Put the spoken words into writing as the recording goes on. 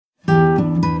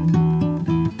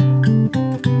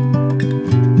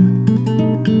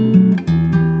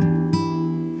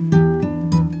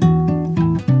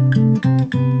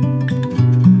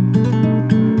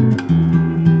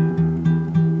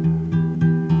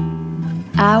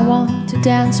I want to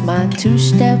dance my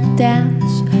two-step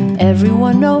dance.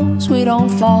 Everyone knows we don't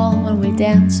fall when we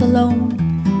dance alone.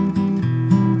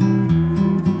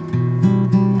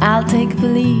 I'll take the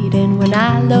lead, and when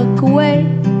I look away,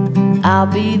 I'll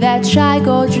be that shy,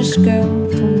 gorgeous girl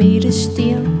for me to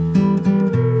steal.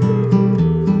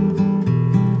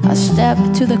 I'll step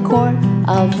to the court,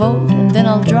 I'll vote, and then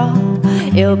I'll draw.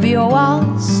 It'll be a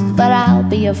waltz, but I'll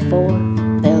be a four.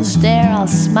 They'll stare, I'll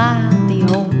smile, be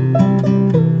home.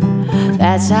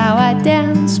 That's how I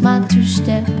dance my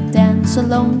two-step dance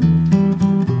alone.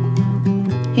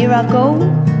 Here I go.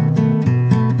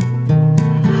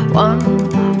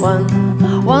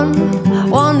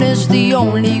 One is the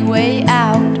only way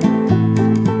out.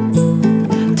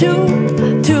 Two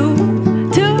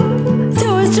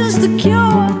is just the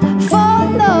cure for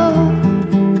love.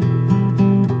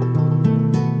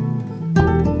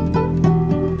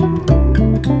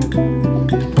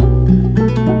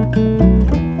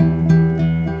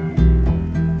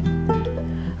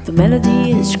 The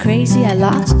melody is crazy, I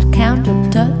lost count of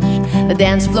touch. The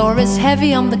dance floor is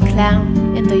heavy, I'm the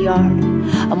clown in the yard.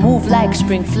 I move like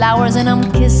spring flowers and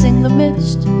I'm kissing the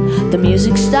mist. The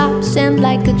music stops and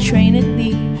like a train it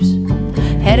leaves,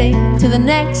 heading to the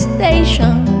next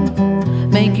station,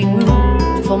 making room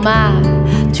for my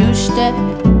two-step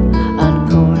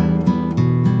encore.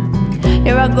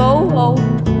 Here I go.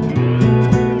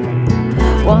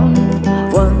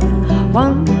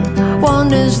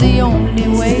 One is the only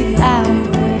way out.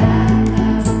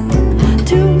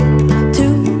 Two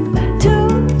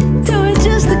is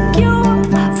just the cure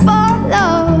for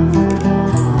love.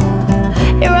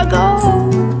 Here I go.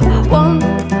 One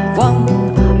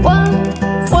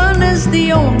is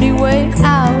the only way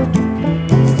out.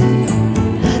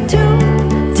 Two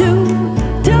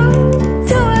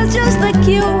is just the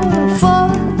cure for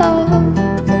love.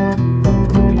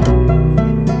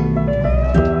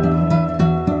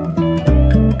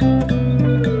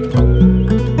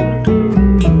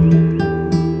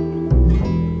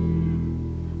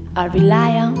 I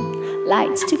rely on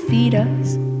lights to feed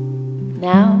us.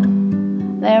 Now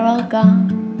they're all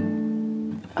gone.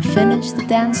 I finish the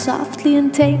dance softly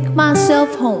and take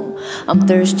myself home. I'm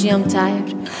thirsty, I'm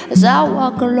tired as I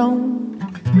walk alone.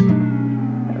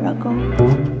 Here I go.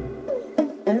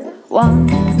 One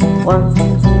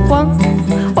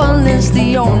is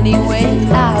the only way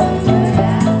out.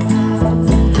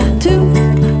 Two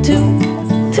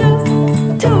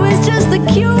is just the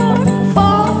cure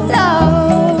for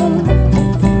love.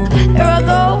 Here I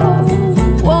go.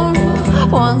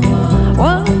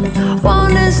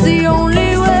 One is the only